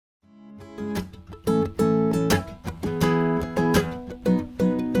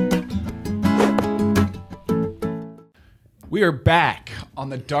We are back on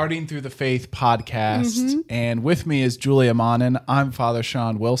the Darting Through the Faith podcast, and with me is Julia Monin. I'm Father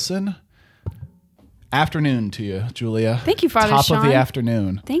Sean Wilson. Afternoon to you, Julia. Thank you, Father Top Sean. of the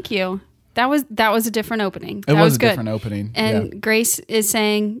afternoon. Thank you. That was a different opening. It That was a good. different opening. And yeah. Grace is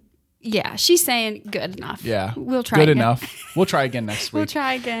saying, yeah, she's saying good enough. Yeah. We'll try Good again. enough. We'll try again next week. We'll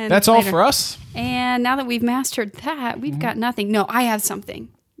try again. That's all later. for us. And now that we've mastered that, we've got nothing. No, I have something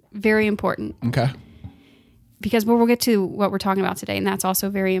very important. Okay. Because we'll get to what we're talking about today, and that's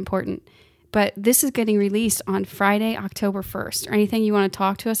also very important. But this is getting released on Friday, October 1st. Or anything you want to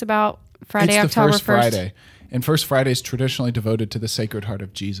talk to us about Friday, It's the October first 1st? Friday. And First Friday is traditionally devoted to the Sacred Heart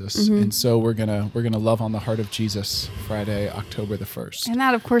of Jesus. And so we're gonna love on the heart of Jesus Friday, October the 1st. And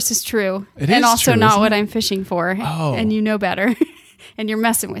that, of course, is true. It and is also true, not isn't what it? I'm fishing for. Oh. And you know better. And you're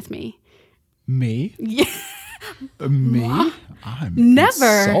messing with me. Me? Yeah. Me? I'm Never.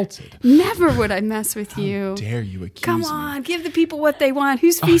 insulted. Never would I mess with you. Dare you accuse Come me? on, give the people what they want.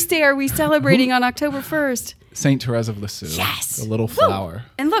 Whose feast day are we celebrating on October 1st? Saint Therese of Lisieux. Yes. The little flower.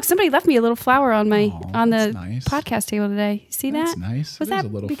 And look, somebody left me a little flower on my on the that's nice. podcast table today. See That's that? nice. Was It is that a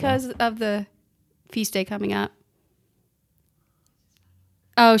little because of the feast day coming up?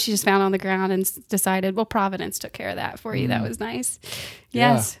 Oh, she just found on the ground and decided, well, Providence took care of that for you. That was nice.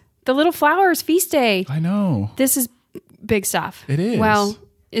 Yeah. Yes. The little flowers feast day. I know. This is big stuff. It is. Well,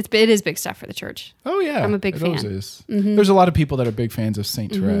 it is big stuff for the church. Oh, yeah. I'm a big it fan. always is. There's a lot of people that are big fans of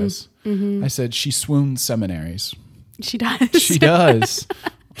Saint Therese. I said she swoons seminaries. She does. She does.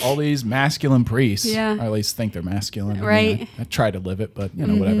 All these masculine priests, Yeah. or at least think they're masculine. I mean, Right. I try to live it, but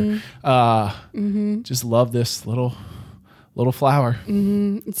whatever. Just love this little flower.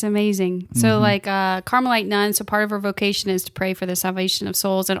 It's amazing. So like Carmelite nun, so part of her vocation is to pray for the salvation of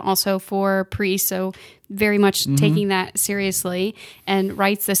souls and also for priests. So very much taking that seriously, and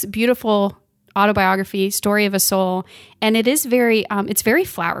writes this beautiful autobiography, Story of a Soul. And it is very, it's very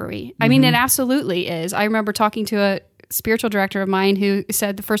flowery. I mean, it absolutely is. I remember talking to a spiritual director of mine who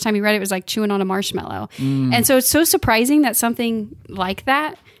said the first time he read it was like chewing on a marshmallow. And so it's so surprising that something like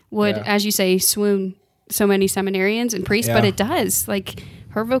that would, Yeah. as you say, swoon so many seminarians and priests, but Yeah. it does. Like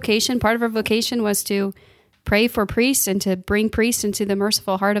her vocation, part of her vocation was to pray for priests and to bring priests into the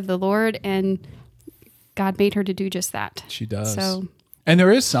merciful heart of the Lord, and God made her to do just that. She does. So And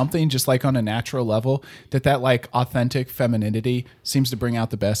there is something just like on a natural level that like authentic femininity seems to bring out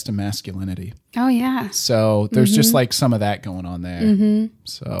the best in masculinity. oh yeah, So there's just like some of that going on there.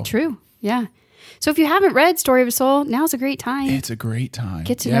 So true. Yeah. So if you haven't read Story of a Soul, now's a great time. it's a great time.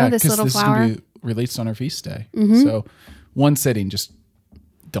 Get to know this 'cause little is flower. gonna be released on our feast day. So one sitting, just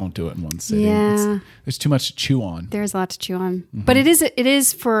don't do it in one sitting. Yeah. There's too much to chew on. There's a lot to chew on, but it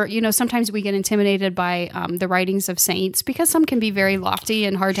is for, sometimes we get intimidated by the writings of saints because some can be very lofty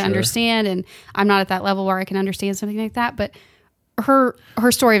and hard to understand. And I'm not at that level where I can understand something like that, but her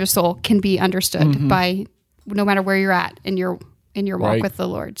Story of a Soul can be understood by no matter where you're at in your walk Right. with the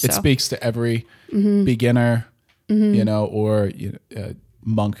Lord. So It speaks to every beginner, or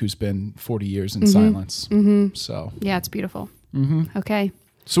monk who's been 40 years in silence. So yeah, it's beautiful. Okay.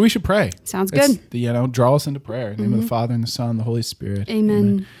 we should pray. Sounds It's good. draw us into prayer. In the name of the Father and the Son and the Holy Spirit.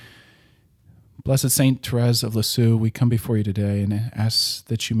 Amen. Blessed Saint Therese of Lisieux, we come before you today and ask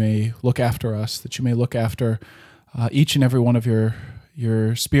that you may look after us, that you may look after each and every one of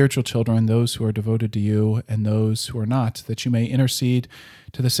your spiritual children, those who are devoted to you and those who are not, that you may intercede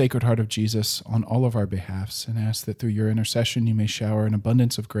to the Sacred Heart of Jesus on all of our behalfs, and ask that through your intercession you may shower an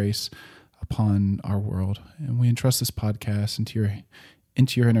abundance of grace upon our world. And we entrust this podcast into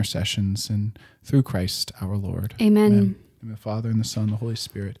your intercessions and through Christ our Lord. Amen. In the Father and the Son and the Holy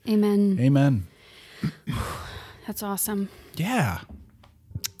Spirit. Amen. Amen. That's awesome. Yeah,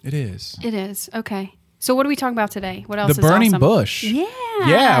 it is. It is. Okay. So what are we talking about today? What else The is burning awesome? bush. Yeah.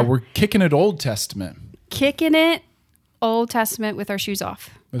 Yeah, we're kicking it Old Testament Kicking it Old Testament with our shoes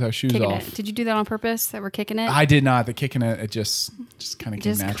off. with our shoes Kicking off. it. Did you do that on purpose, that we're kicking it? I did not. The kicking it just kind of It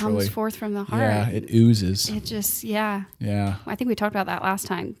came just naturally. comes forth from the heart. Yeah, it oozes. It just, yeah. Yeah. I think we talked about that last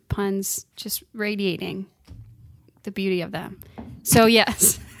time. Puns just radiating the beauty of them. So,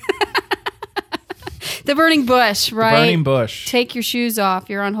 yes. The burning bush, right? Burning bush. Take your shoes off.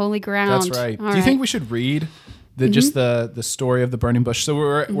 You're on holy ground. That's right. All Do you think we should read just the story of the burning bush? So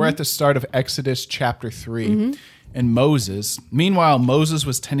we're at the start of Exodus chapter 3. And meanwhile, Moses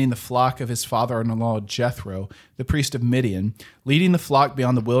was tending the flock of his father-in-law Jethro, the priest of Midian. Leading the flock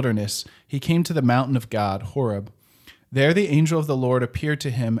beyond the wilderness, he came to the mountain of God, Horeb. There the angel of the Lord appeared to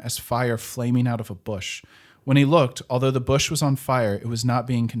him as fire flaming out of a bush. When he looked, although the bush was on fire, it was not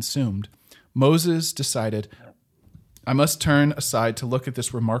being consumed. Moses decided, I must turn aside to look at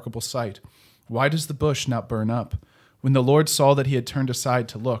this remarkable sight. Why does the bush not burn up? When the Lord saw that he had turned aside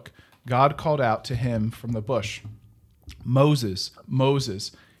to look, God called out to him from the bush, "Moses,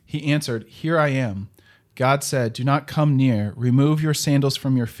 Moses." He answered, "Here I am." God said, "Do not come near. Remove your sandals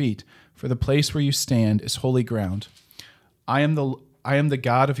from your feet, for the place where you stand is holy ground. I am the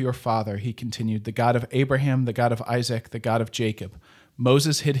God of your father," he continued, "the God of Abraham, the God of Isaac, the God of Jacob."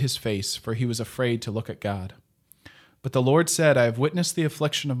 Moses hid his face, for he was afraid to look at God. But the Lord said, "I have witnessed the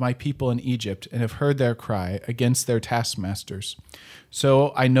affliction of my people in Egypt, and have heard their cry against their taskmasters.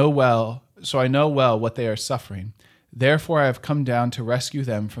 So I know well what they are suffering. Therefore I have come down to rescue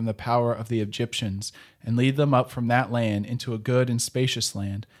them from the power of the Egyptians, and lead them up from that land into a good and spacious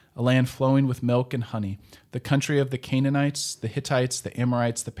land, a land flowing with milk and honey, the country of the Canaanites, the Hittites, the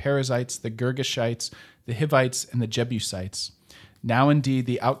Amorites, the Perizzites, the Girgashites, the Hivites, and the Jebusites. Now indeed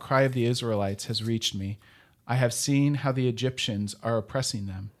the outcry of the Israelites has reached me. I have seen how the Egyptians are oppressing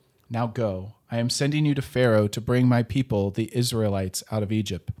them. Now go, I am sending you to Pharaoh to bring my people, the Israelites, out of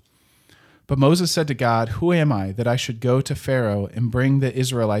Egypt." But Moses said to God, "Who am I that I should go to Pharaoh and bring the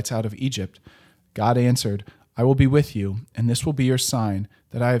Israelites out of Egypt?" God answered, "I will be with you, and this will be your sign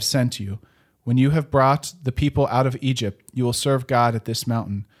that I have sent you. When you have brought the people out of Egypt, you will serve God at this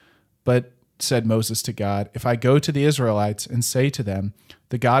mountain." But said Moses to God, "If I go to the Israelites and say to them,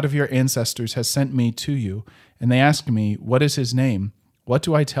 'The God of your ancestors has sent me to you,' and they ask me, 'What is his name?' what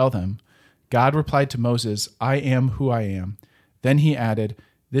do I tell them?" God replied to Moses, "I am who I am." Then he added,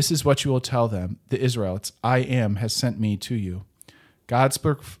 "This is what you will tell them, the Israelites, 'I am has sent me to you.'" God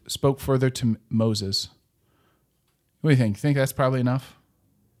spoke further to Moses. What do you think? Think that's probably enough?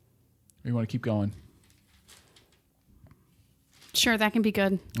 Or you want to keep going? Sure, that can be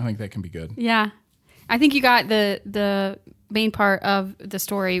good. I think that can be good. Yeah. I think you got the main part of the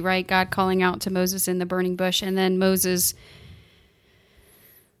story, right? God calling out to Moses in the burning bush, and then Moses'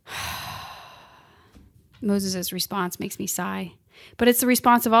 response makes me sigh. But it's the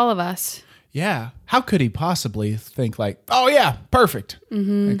response of all of us. Yeah. How could he possibly think like, "Oh yeah, perfect"?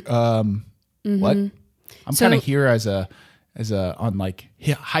 Like, what? I'm kind of here as a on like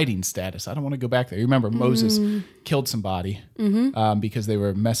hiding status. I don't want to go back there. You remember Moses killed somebody because they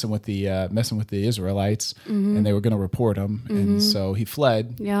were messing with the Israelites, and they were going to report him, and so he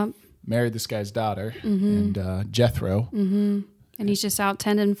fled. Yep. Married this guy's daughter, and Jethro. And he's just out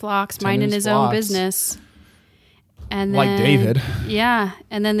tending flocks, minding his own business. And then, like David. Yeah.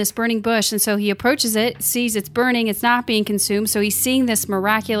 And then this burning bush. And so he approaches it, sees it's burning, it's not being consumed. So he's seeing this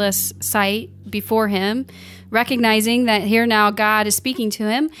miraculous sight before him, recognizing that here now God is speaking to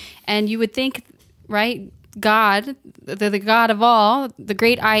him. And you would think, right, God, the God of all, the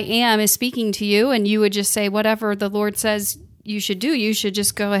great I am, is speaking to you. And you would just say, whatever the Lord says you should do, you should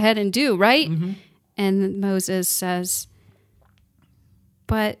just go ahead and do, right? Mm-hmm. And Moses says,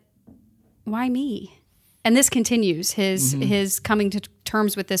 "But why me?" And this continues his coming to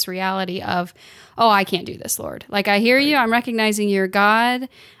terms with this reality of, "Oh, I can't do this, Lord. Like, I hear you. I'm recognizing you're God.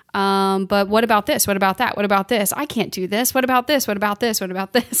 But what about this? What about that? What about this? I can't do this. What about this? What about this? What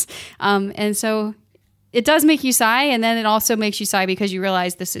about this?" And so it does make you sigh. And then it also makes you sigh because you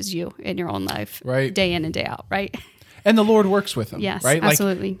realize this is you in your own life, right? Day in and day out, right? And the Lord works with him. Yes, right?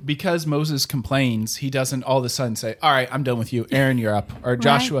 absolutely. Like, because Moses complains, he doesn't all of a sudden say, "All right, I'm done with you. Aaron, you're up." Or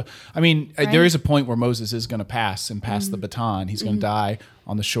Joshua. Right. I mean, there is a point where Moses is going to pass the baton. He's going to die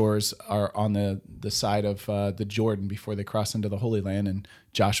on the shores or on the side of the Jordan before they cross into the Holy Land. And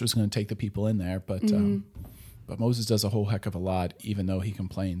Joshua's going to take the people in there. But Moses does a whole heck of a lot, even though he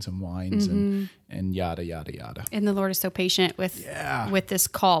complains and whines and yada, yada, yada. And the Lord is so patient with this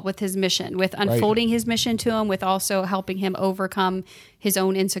call, with his mission, with unfolding his mission to him, with also helping him overcome his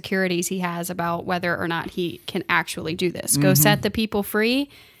own insecurities he has about whether or not he can actually do this. Go set the people free.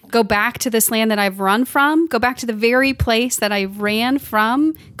 Go back to this land that I've run from. Go back to the very place that I ran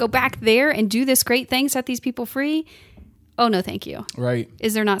from. Go back there and do this great thing, set these people free. Oh, no, thank you. Right.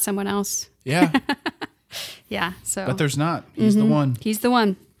 Is there not someone else? Yeah. Yeah. So, but there's not. He's the one. He's the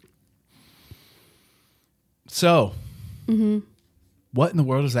one. So, what in the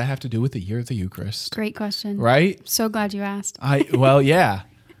world does that have to do with the year of the Eucharist? Great question. Right? So glad you asked. Yeah.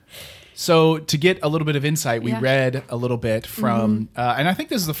 So to get a little bit of insight, we read a little bit from, and I think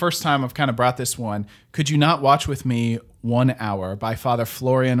this is the first time I've kind of brought this one. "Could You Not Watch With Me 1 Hour" by Father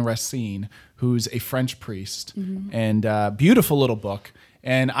Florian Racine, who's a French priest, and beautiful little book.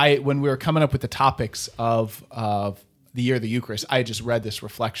 And when we were coming up with the topics of the year of the Eucharist, I had just read this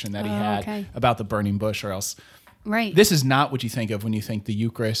reflection that he had about the burning bush, or else. Right. This is not what you think of when you think the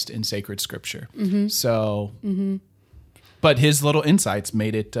Eucharist in sacred scripture. So, but his little insights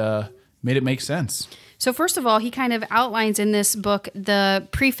made it make sense. So first of all, he kind of outlines in this book the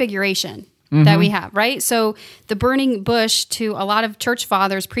prefiguration, that we have, right? So the burning bush to a lot of church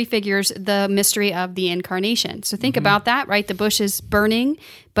fathers prefigures the mystery of the incarnation. So think about that, right? The bush is burning,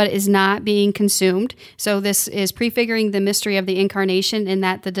 but is not being consumed. So this is prefiguring the mystery of the incarnation in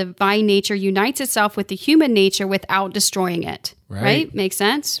that the divine nature unites itself with the human nature without destroying it, right? Makes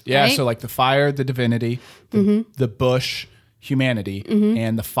sense? Yeah, right? so like the fire, the divinity, the bush, humanity,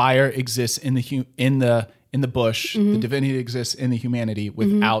 and the fire exists in the bush, the divinity exists in the humanity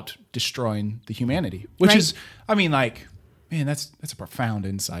without destroying the humanity, which is, I mean, like, man, that's a profound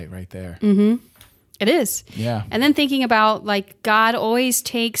insight right there. It is. Yeah. And then thinking about like God always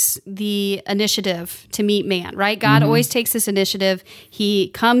takes the initiative to meet man, right? God always takes this initiative. He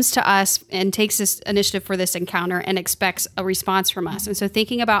comes to us and takes this initiative for this encounter and expects a response from us. And so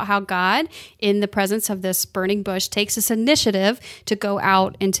thinking about how God, in the presence of this burning bush, takes this initiative to go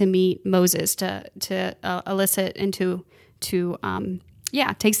out and to meet Moses, to elicit and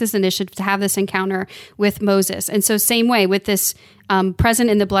takes this initiative to have this encounter with Moses. And so same way with this present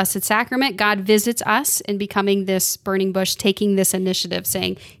in the Blessed Sacrament, God visits us in becoming this burning bush, taking this initiative,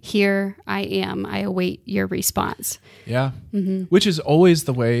 saying, here I am, I await your response. Yeah. Which is always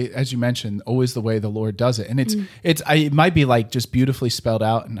the way, as you mentioned, always the way the Lord does it. And it might be like just beautifully spelled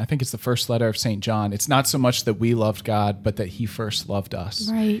out. And I think it's the first letter of St. John. It's not so much that we loved God, but that he first loved us.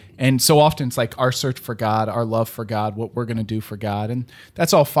 Right. And so often it's like our search for God, our love for God, what we're going to do for God. And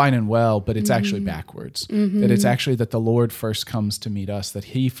that's all fine and well, but it's actually backwards. That it's actually that the Lord first comes to meet us, that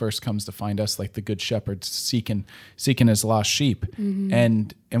he first comes to find us like the good shepherd seeking his lost sheep.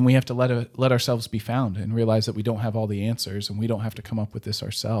 And we have to let ourselves be found and realize that we don't have all the answers and we don't have to come up with this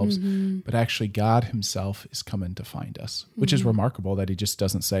ourselves, but actually God himself is coming to find us, which is remarkable that he just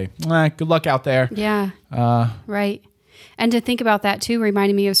doesn't say, good luck out there. Yeah. Right. And to think about that too,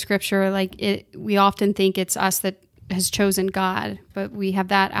 reminding me of scripture, like we often think it's us that has chosen God, but we have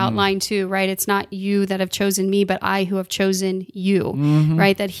that outlined too, right? It's not you that have chosen me, but I who have chosen you,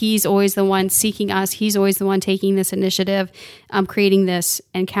 right? That he's always the one seeking us. He's always the one taking this initiative, creating this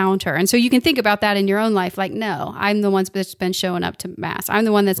encounter. And so you can think about that in your own life. Like, no, I'm the one that's been showing up to Mass. I'm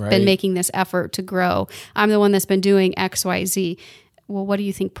the one that's been making this effort to grow. I'm the one that's been doing X, Y, Z. Well, what do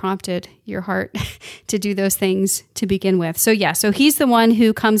you think prompted your heart to do those things to begin with? So he's the one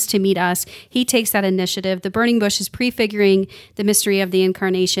who comes to meet us. He takes that initiative. The burning bush is prefiguring the mystery of the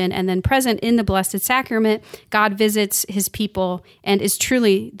incarnation, and then present in the Blessed Sacrament, God visits his people and is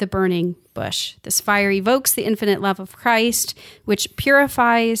truly the burning bush. This fire evokes the infinite love of Christ, which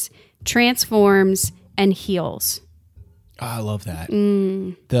purifies, transforms, and heals. Oh, I love that.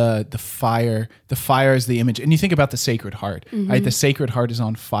 The fire is the image. And you think about the Sacred Heart, right? The Sacred Heart is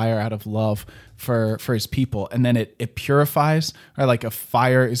on fire out of love for his people. And then it purifies, right? Like a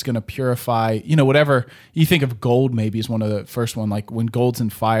fire is going to purify, whatever you think of. Gold maybe is one of the first one. Like when gold's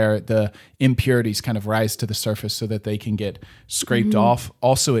in fire, the impurities kind of rise to the surface so that they can get scraped off.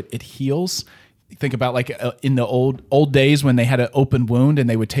 Also, it heals. Think about like in the old days when they had an open wound and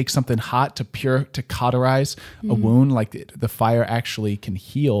they would take something hot to cauterize a wound. Like the fire actually can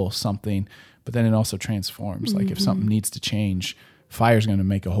heal something, but then it also transforms. Like if something needs to change, fire's going to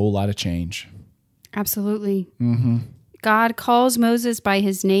make a whole lot of change. Absolutely. God calls Moses by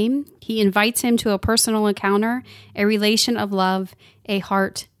his name. He invites him to a personal encounter, a relation of love, a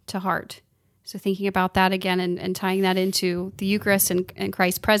heart to heart. So thinking about that again and tying that into the Eucharist and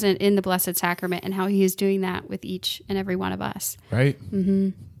Christ present in the Blessed Sacrament and how he is doing that with each and every one of us. Right.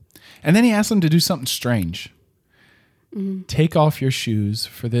 And then he asks them to do something strange. Take off your shoes,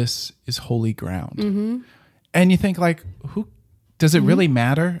 for this is holy ground. And you think like, who does it really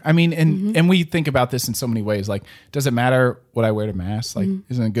matter? I mean, and we think about this in so many ways. Like, does it matter what I wear to Mass? Like,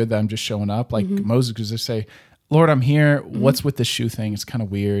 isn't it good that I'm just showing up? Like Moses could just say, Lord, I'm here. What's with this shoe thing? It's kind of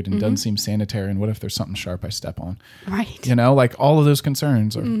weird and doesn't seem sanitary. And what if there's something sharp I step on? Right. Like all of those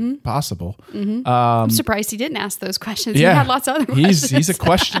concerns are possible. I'm surprised he didn't ask those questions. He had lots of other questions. He's a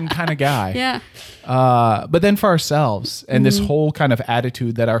question kind of guy. Yeah. But then for ourselves and this whole kind of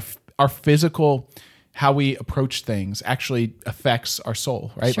attitude that our physical, how we approach things actually affects our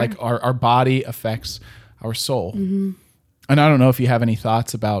soul, right? Sure. Like our body affects our soul. And I don't know if you have any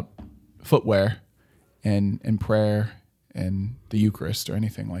thoughts about footwear and prayer and the Eucharist or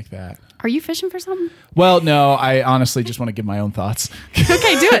anything like that. Are you fishing for something? Well, no, I honestly just want to give my own thoughts.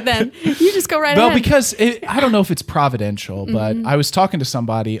 Okay, do it then. You just go right ahead. Well, because I don't know if it's providential, but I was talking to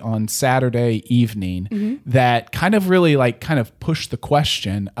somebody on Saturday evening that kind of really pushed the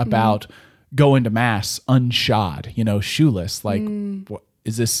question about going to Mass unshod, shoeless. Like, what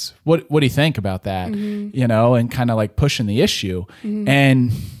is this? What do you think about that? And kind of like pushing the issue.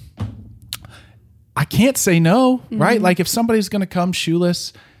 And I can't say no, right? Like if somebody's going to come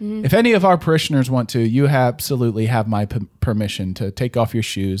shoeless, if any of our parishioners want to, you absolutely have my permission to take off your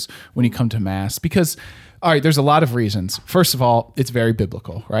shoes when you come to Mass because, all right, there's a lot of reasons. First of all, it's very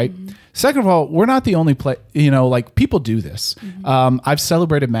biblical, right? Second of all, we're not the only place, like people do this. I've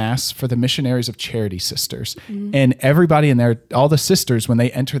celebrated Mass for the Missionaries of Charity Sisters, and everybody in there, all the sisters, when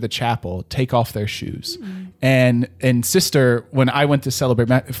they enter the chapel, take off their shoes. And sister, when I went to celebrate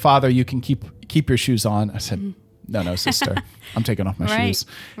Mass, Father, you can keep your shoes on. I said, no, sister, I'm taking off my shoes.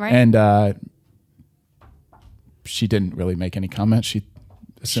 Right. And she didn't really make any comment. She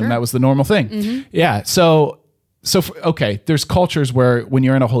assumed that was the normal thing. Yeah. Okay, there's cultures where when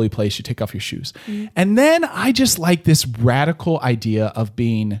you're in a holy place, you take off your shoes. And then I just like this radical idea of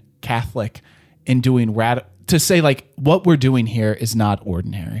being Catholic and doing to say like what we're doing here is not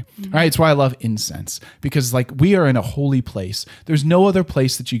ordinary, right? It's why I love incense because like we are in a holy place. There's no other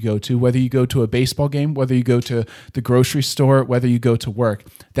place that you go to, whether you go to a baseball game, whether you go to the grocery store, whether you go to work,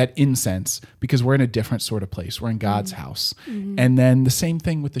 that incense, because we're in a different sort of place. We're in God's house. And then the same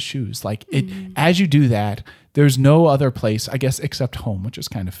thing with the shoes. Like as you do that, there's no other place, I guess, except home, which is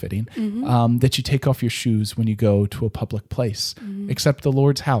kind of fitting, that you take off your shoes when you go to a public place, except the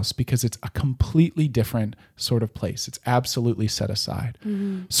Lord's house, because it's a completely different sort of place. It's absolutely set aside.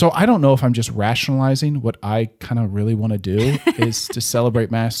 So I don't know if I'm just rationalizing what I kind of really want to do is to celebrate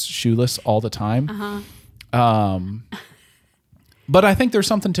Mass shoeless all the time. But I think there's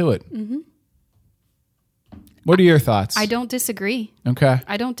something to it. What are your thoughts? I don't disagree. Okay.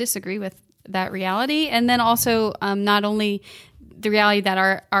 I don't disagree with that reality. And then also not only the reality that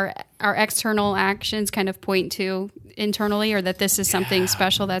our external actions kind of point to internally, or that this is something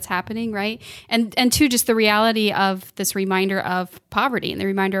special that's happening, right? And two, just the reality of this reminder of poverty and the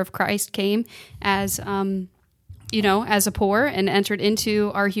reminder of Christ came as, as a poor and entered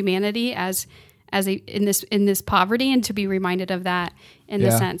into our humanity in this poverty, and to be reminded of that in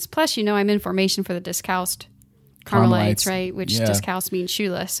the sense. Plus, I'm in formation for the discalced Carmelites, right? Which discalced means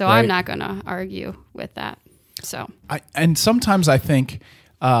shoeless. So I'm not going to argue with that. So and sometimes I think,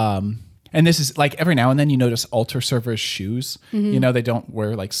 and this is like every now and then you notice altar servers' shoes. They don't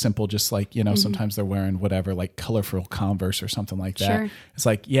wear like simple, just like sometimes they're wearing whatever, like colorful Converse or something like that. Sure. It's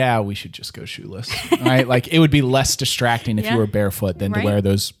like, yeah, we should just go shoeless, right? Like it would be less distracting if you were barefoot than to wear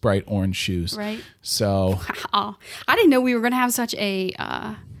those bright orange shoes. Right. So wow. I didn't know we were going to have such a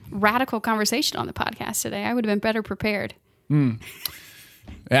radical conversation on the podcast today. I would have been better prepared.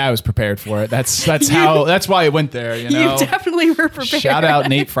 Yeah, I was prepared for it. That's why it went there. You definitely were prepared. Shout out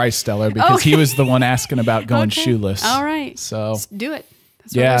Nate Freisteller because he was the one asking about going shoeless. All right, so let's do it.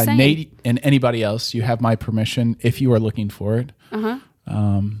 That's what we're saying. Nate and anybody else, you have my permission if you are looking for it.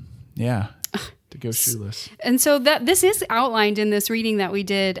 To go shoeless. And so this is outlined in this reading that we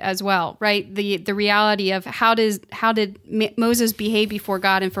did as well, right? The reality of how did Moses behave before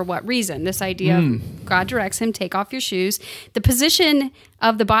God and for what reason? This idea of God directs him, take off your shoes. The position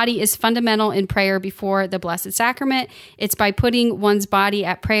of the body is fundamental in prayer before the Blessed Sacrament. It's by putting one's body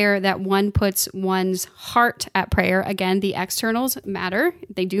at prayer that one puts one's heart at prayer. Again, the externals matter.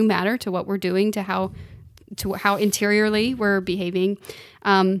 They do matter to what we're doing, to how interiorly we're behaving.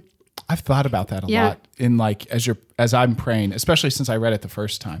 I've thought about that a lot in like as I'm praying, especially since I read it the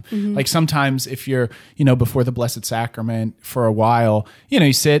first time. Like sometimes if you're, before the Blessed Sacrament for a while,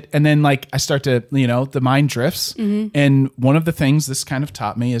 you sit and then like I start to, the mind drifts. And one of the things this kind of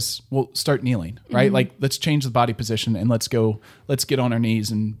taught me is, start kneeling, right? Like let's change the body position and let's get on our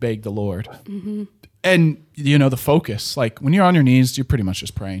knees and beg the Lord. And the focus, like when you're on your knees, you're pretty much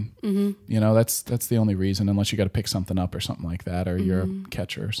just praying. That's the only reason, unless you got to pick something up or something like that, or you're a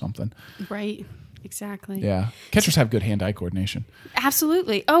catcher or something. Right. Exactly. Yeah. Catchers have good hand-eye coordination.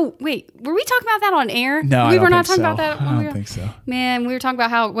 Absolutely. Oh, wait. Were we talking about that on air? No, we were not talking about that. I don't think so. Man, we were talking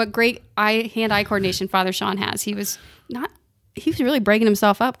about what great hand-eye coordination Father Sean has. He was really breaking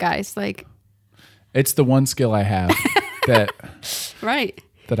himself up, guys. Like, it's the one skill I have that. Right.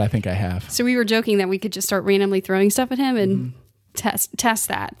 That I think I have. So we were joking that we could just start randomly throwing stuff at him and test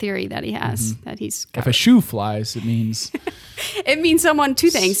that theory that he has, that he's got. If a shoe flies, it means... It means two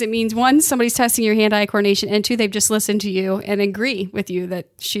things. It means one, somebody's testing your hand-eye coordination, and two, they've just listened to you and agree with you that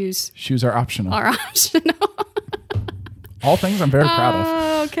shoes are optional. All things I'm very proud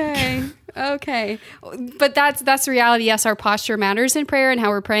of. Okay. But that's the reality. Yes, our posture matters in prayer and how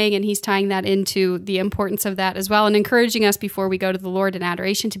we're praying, and he's tying that into the importance of that as well, and encouraging us before we go to the Lord in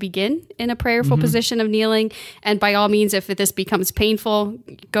adoration to begin in a prayerful position of kneeling. And by all means, if this becomes painful,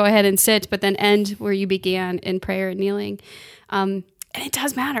 go ahead and sit, but then end where you began in prayer and kneeling. And it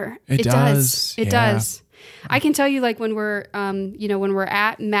does matter. It does. It does. I can tell you, like when we're, when we're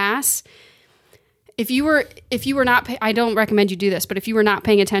at Mass, If you were not, I don't recommend you do this, but if you were not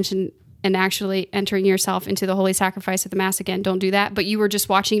paying attention and actually entering yourself into the holy sacrifice of the Mass again, don't do that. But you were just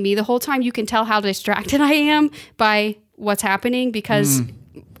watching me the whole time. You can tell how distracted I am by what's happening, because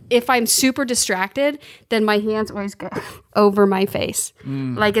if I'm super distracted, then my hands always go over my face.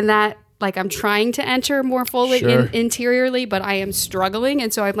 Like in that, like I'm trying to enter more fully interiorly, but I am struggling.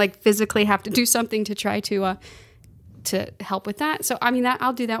 And so I like physically have to do something to try to help with that. So, I mean,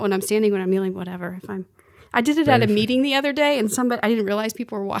 I'll do that when I'm standing, when I'm kneeling, whatever. I did it at a meeting the other day, and I didn't realize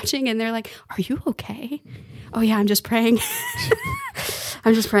people were watching, and they're like, "Are you okay?" Oh yeah, I'm just praying.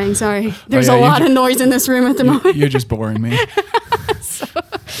 I'm just praying. Sorry. There's a lot of noise in this room at the moment. You're just boring me. So,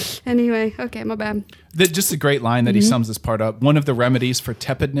 anyway, okay, my bad. Just a great line that he sums this part up. One of the remedies for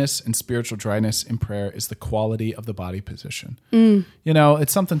tepidness and spiritual dryness in prayer is the quality of the body position. You know,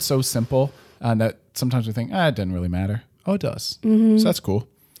 it's something so simple that sometimes we think, it doesn't really matter. Oh, it does. So that's cool.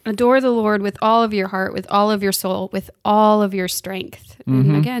 Adore the Lord with all of your heart, with all of your soul, with all of your strength.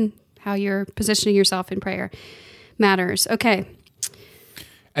 And again, how you're positioning yourself in prayer matters. Okay.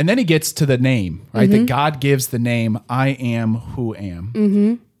 And then he gets to the name, right? That God gives the name, I am who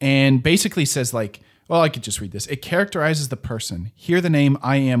am. And basically says like, well, I could just read this. It characterizes the person. Here the name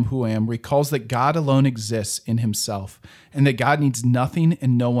I am who am recalls that God alone exists in himself, and that God needs nothing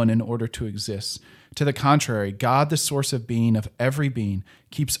and no one in order to exist. To the contrary, God, the source of being of every being,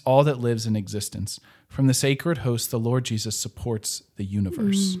 keeps all that lives in existence. From the sacred host, the Lord Jesus supports the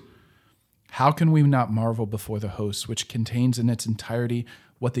universe. How can we not marvel before the host, which contains in its entirety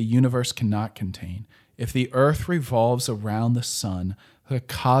what the universe cannot contain? If the earth revolves around the sun, the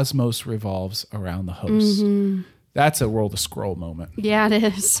cosmos revolves around the host. That's a roll the scroll moment. Yeah, it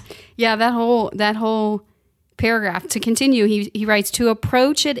is. Yeah, that whole paragraph. To continue, he writes, to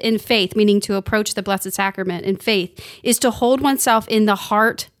approach it in faith, meaning to approach the Blessed Sacrament in faith, is to hold oneself in the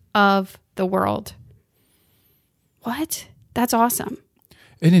heart of the world. What? That's awesome.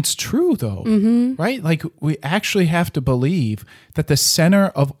 And it's true, though, right? Like, we actually have to believe that the center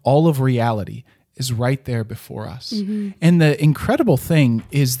of all of reality is right there before us. And the incredible thing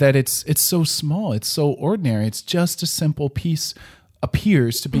is that it's so small, it's so ordinary, it's just a simple piece,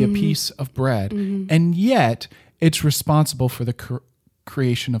 appears to be a piece of bread, and yet it's responsible for the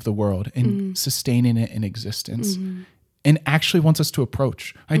creation of the world and sustaining it in existence, and actually wants us to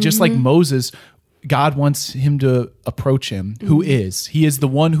approach. Right? Just like Moses, God wants him to approach him, who is. He is the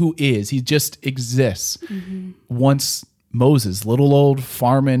one who is. He just exists. Wants Moses, little old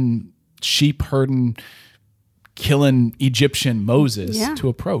farming, sheep herding, killing Egyptian Moses, to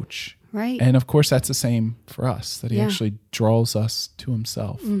approach. Right. And of course, that's the same for us, that he actually draws us to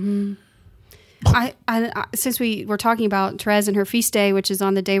himself. I since we were talking about Therese and her feast day, which is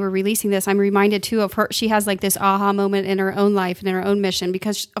on the day we're releasing this, I'm reminded too of her. She has like this aha moment in her own life and in her own mission,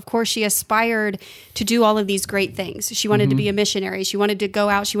 because of course she aspired to do all of these great things. She wanted to be a missionary. She wanted to go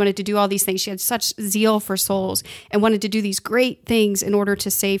out. She wanted to do all these things. She had such zeal for souls and wanted to do these great things in order to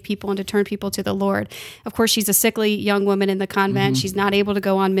save people and to turn people to the Lord. Of course, she's a sickly young woman in the convent. She's not able to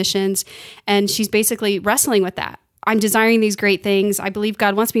go on missions, and she's basically wrestling with that. I'm desiring these great things. I believe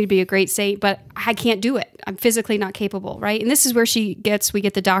God wants me to be a great saint, but I can't do it. I'm physically not capable, right? And this is where we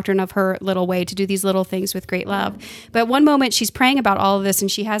get the doctrine of her little way, to do these little things with great love. But one moment she's praying about all of this,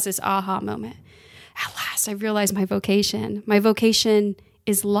 and she has this aha moment. At last, I realized my vocation. My vocation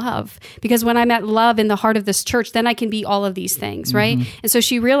is love. Because when I'm at love in the heart of this church, then I can be all of these things, right? And so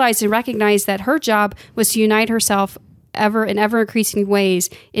she realized and recognized that her job was to unite herself ever increasing ways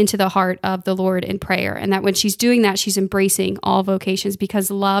into the heart of the Lord in prayer. And that when she's doing that, she's embracing all vocations, because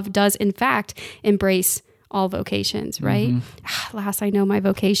love does in fact embrace all vocations, right? Last, I know my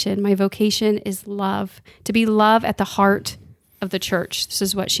vocation. My vocation is love, to be love at the heart of the church. This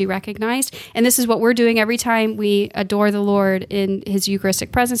is what she recognized. And this is what we're doing every time we adore the Lord in his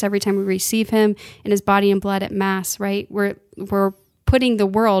Eucharistic presence, every time we receive him in his body and blood at Mass, right? We're putting the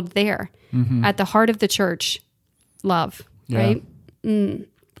world there at the heart of the church. Love, right? And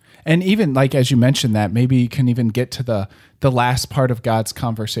even like, as you mentioned that, maybe you can even get to the last part of God's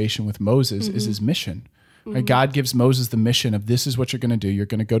conversation with Moses is his mission. Right? God gives Moses the mission of, this is what you're going to do. You're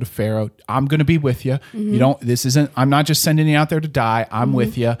going to go to Pharaoh. I'm going to be with you. I'm not just sending you out there to die. I'm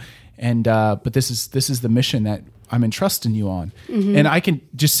with you. And, but this is the mission that I'm entrusting you on. And I can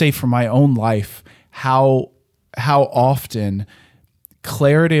just say from my own life, how often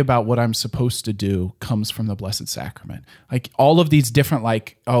clarity about what I'm supposed to do comes from the Blessed Sacrament. Like all of these different,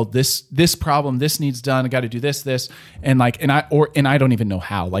 like, oh, this problem, this needs done. I got to do this, and I don't even know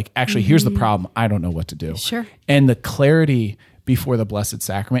how. Like, actually, here's the problem. I don't know what to do. Sure. And the clarity before the Blessed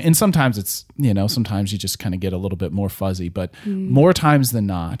Sacrament. And sometimes it's, sometimes you just kind of get a little bit more fuzzy, but more times than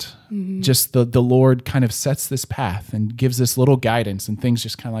not, just the Lord kind of sets this path and gives this little guidance, and things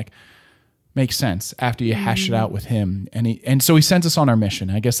just kind of like make sense after you hash it out with him. And so he sends us on our mission.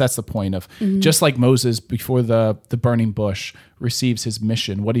 I guess that's the point of just like Moses before the burning bush receives his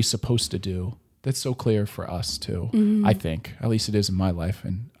mission, what he's supposed to do. That's so clear for us too, I think. At least it is in my life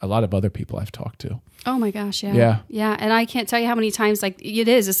and a lot of other people I've talked to. Oh my gosh, yeah. Yeah. Yeah, and I can't tell you how many times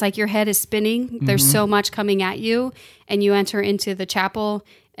it's like your head is spinning. There's so much coming at you, and you enter into the chapel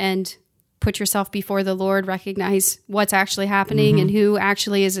and put yourself before the Lord, recognize what's actually happening and who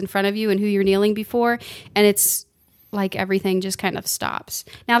actually is in front of you and who you're kneeling before, and it's like everything just kind of stops.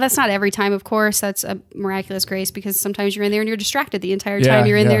 Now, that's not every time, of course. That's a miraculous grace, because sometimes you're in there and you're distracted the entire time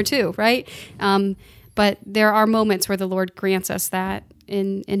you're in there too, right? But there are moments where the Lord grants us that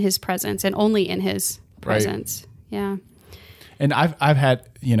in his presence, and only in his presence. Right. Yeah. And I've had,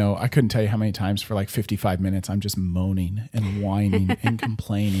 I couldn't tell you how many times for like 55 minutes, I'm just moaning and whining and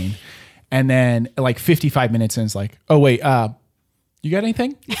complaining. And then like 55 minutes in, it's like, oh, wait, you got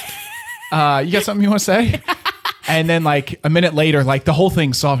anything? You got something you want to say? And then like a minute later, like the whole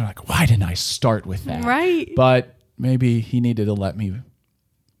thing's solved. I'm like, why didn't I start with that? Right. But maybe he needed to let me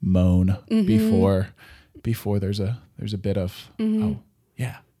moan before there's a bit of, oh,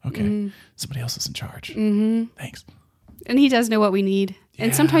 yeah, okay. Somebody else is in charge. Thanks. And he does know what we need. Yeah.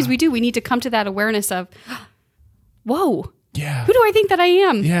 And sometimes we do. We need to come to that awareness of, whoa. Yeah. Who do I think that I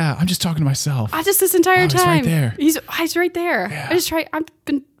am? Yeah. I'm just talking to myself. This entire time. He's right there. He's right there. Yeah.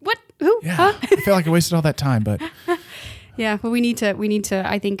 What? Who? Yeah. Huh? I feel like I wasted all that time, but. Yeah. But we need to,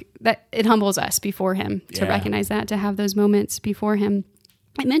 I think that it humbles us before him to recognize that, to have those moments before him.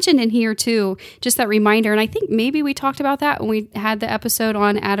 I mentioned in here too, just that reminder, and I think maybe we talked about that when we had the episode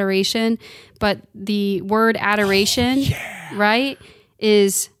on adoration, but the word adoration, right,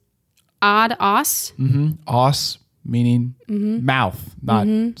 is ad os. Os meaning mouth, not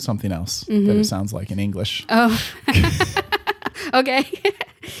something else that it sounds like in English. Oh, okay.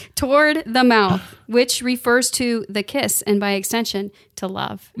 Toward the mouth, which refers to the kiss, and by extension to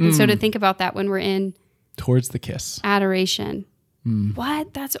love. And so to think about that when we're in towards the kiss, adoration.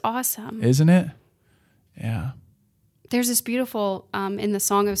 What? That's awesome. Isn't it? Yeah. There's this beautiful, in the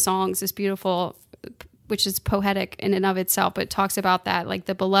Song of Songs, this beautiful, which is poetic in and of itself, but it talks about that, like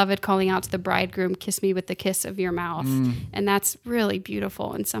the beloved calling out to the bridegroom, kiss me with the kiss of your mouth. And that's really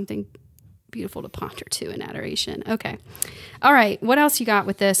beautiful and something beautiful to ponder too in adoration. Okay. All right. What else you got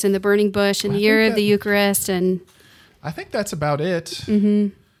with this and the burning bush and the year of the Eucharist? And I think that's about it.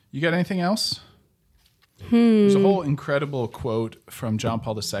 You got anything else? There's a whole incredible quote from John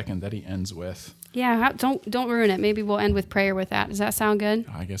Paul II that he ends with. Yeah, don't ruin it. Maybe we'll end with prayer with that. Does that sound good?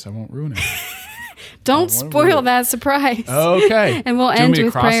 I guess I won't ruin it. Don't spoil that surprise. Okay. And we'll Do you end want me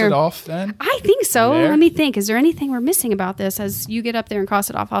with to cross prayer. it off then? I think so. Let me think. Is there anything we're missing about this? As you get up there and cross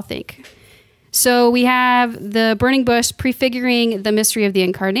it off, I'll think. So we have the burning bush prefiguring the mystery of the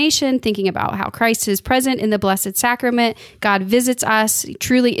incarnation, thinking about how Christ is present in the Blessed Sacrament. God visits us. He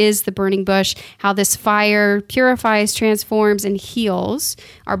truly is the burning bush. How this fire purifies, transforms, and heals.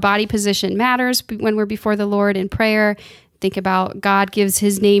 Our body position matters when we're before the Lord in prayer. Think about God gives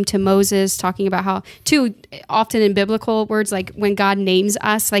his name to Moses, talking about how, too, often in biblical words, like when God names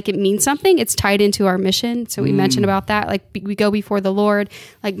us, like it means something, it's tied into our mission. So we mentioned about that, like we go before the Lord,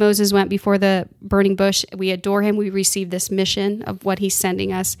 like Moses went before the burning bush. We adore him. We receive this mission of what he's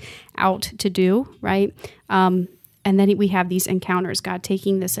sending us out to do, right? And then we have these encounters, God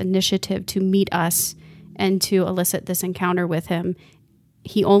taking this initiative to meet us and to elicit this encounter with him.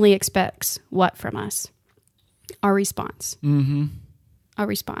 He only expects what from us? Our response. Our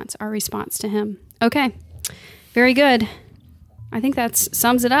response to him. Okay. Very good. I think that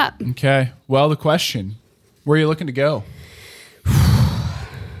sums it up. Okay. Well, the question, where are you looking to go?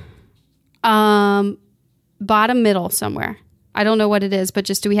 Bottom middle somewhere. I don't know what it is, but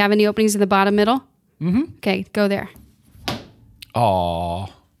just do we have any openings in the bottom middle? Okay, go there. Aw.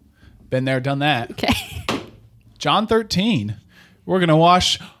 Been there, done that. Okay. John 13. We're going to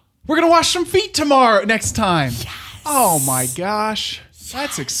wash some feet next time. Yes. Oh my gosh. Yes.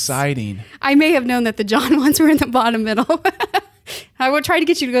 That's exciting. I may have known that the John ones were in the bottom middle. I would try to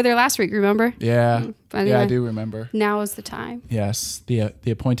get you to go there last week, remember? Yeah. Anyway, yeah, I do remember. Now is the time. Yes, the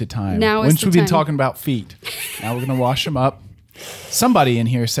appointed time. Now is Once the we've time. been talking about feet. Now we're going to wash them up. Somebody in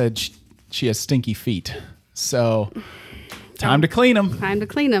here said she has stinky feet. So, time to clean them. Time to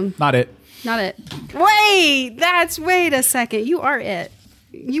clean them. Not it. Wait a second. You are it.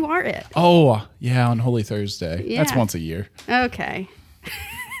 You are it. Oh, yeah, on Holy Thursday. Yeah. That's once a year. Okay.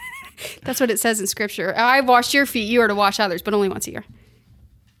 That's what it says in Scripture. I washed your feet. You are to wash others, but only once a year.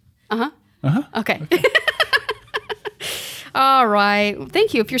 Okay. All right. Well,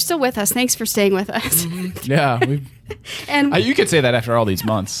 thank you. If you're still with us, thanks for staying with us. Yeah. And You could say that after all these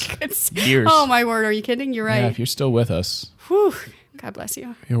months. Years. Oh, my word. Are you kidding? You're right. Yeah, if you're still with us, Whew. God bless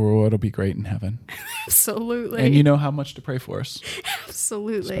you. it'll be great in heaven. Absolutely. And you know how much to pray for us,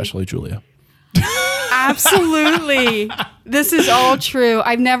 Absolutely. especially Julia. Absolutely. This is all true.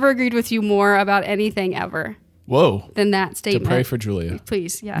 I've never agreed with you more about anything ever Whoa. than that statement. To pray for Julia.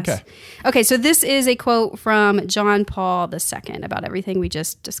 Please, yes. Okay. Okay, so this is a quote from John Paul II about everything we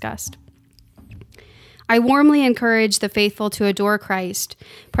just discussed. I warmly encourage the faithful to adore Christ,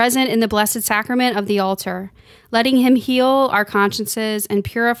 present in the blessed sacrament of the altar, letting him heal our consciences and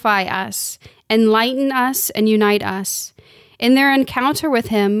purify us, enlighten us and unite us. In their encounter with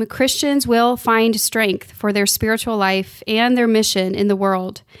him, Christians will find strength for their spiritual life and their mission in the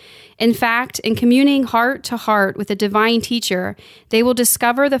world. In fact, in communing heart to heart with a divine teacher, they will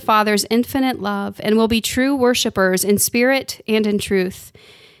discover the Father's infinite love and will be true worshipers in spirit and in truth.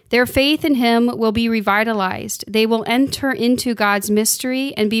 Their faith in him will be revitalized. They will enter into God's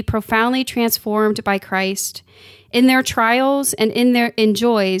mystery and be profoundly transformed by Christ. In their trials and in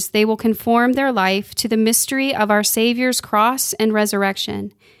joys, they will conform their life to the mystery of our Savior's cross and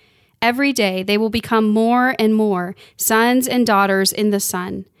resurrection. Every day, they will become more and more sons and daughters in the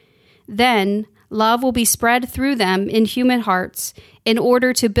Son. Then, love will be spread through them in human hearts in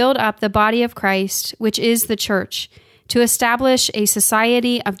order to build up the body of Christ, which is the church, to establish a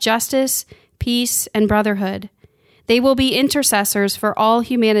society of justice, peace, and brotherhood. They will be intercessors for all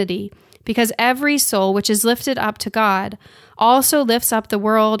humanity, because every soul which is lifted up to God also lifts up the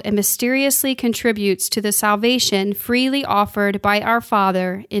world and mysteriously contributes to the salvation freely offered by our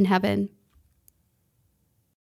Father in heaven.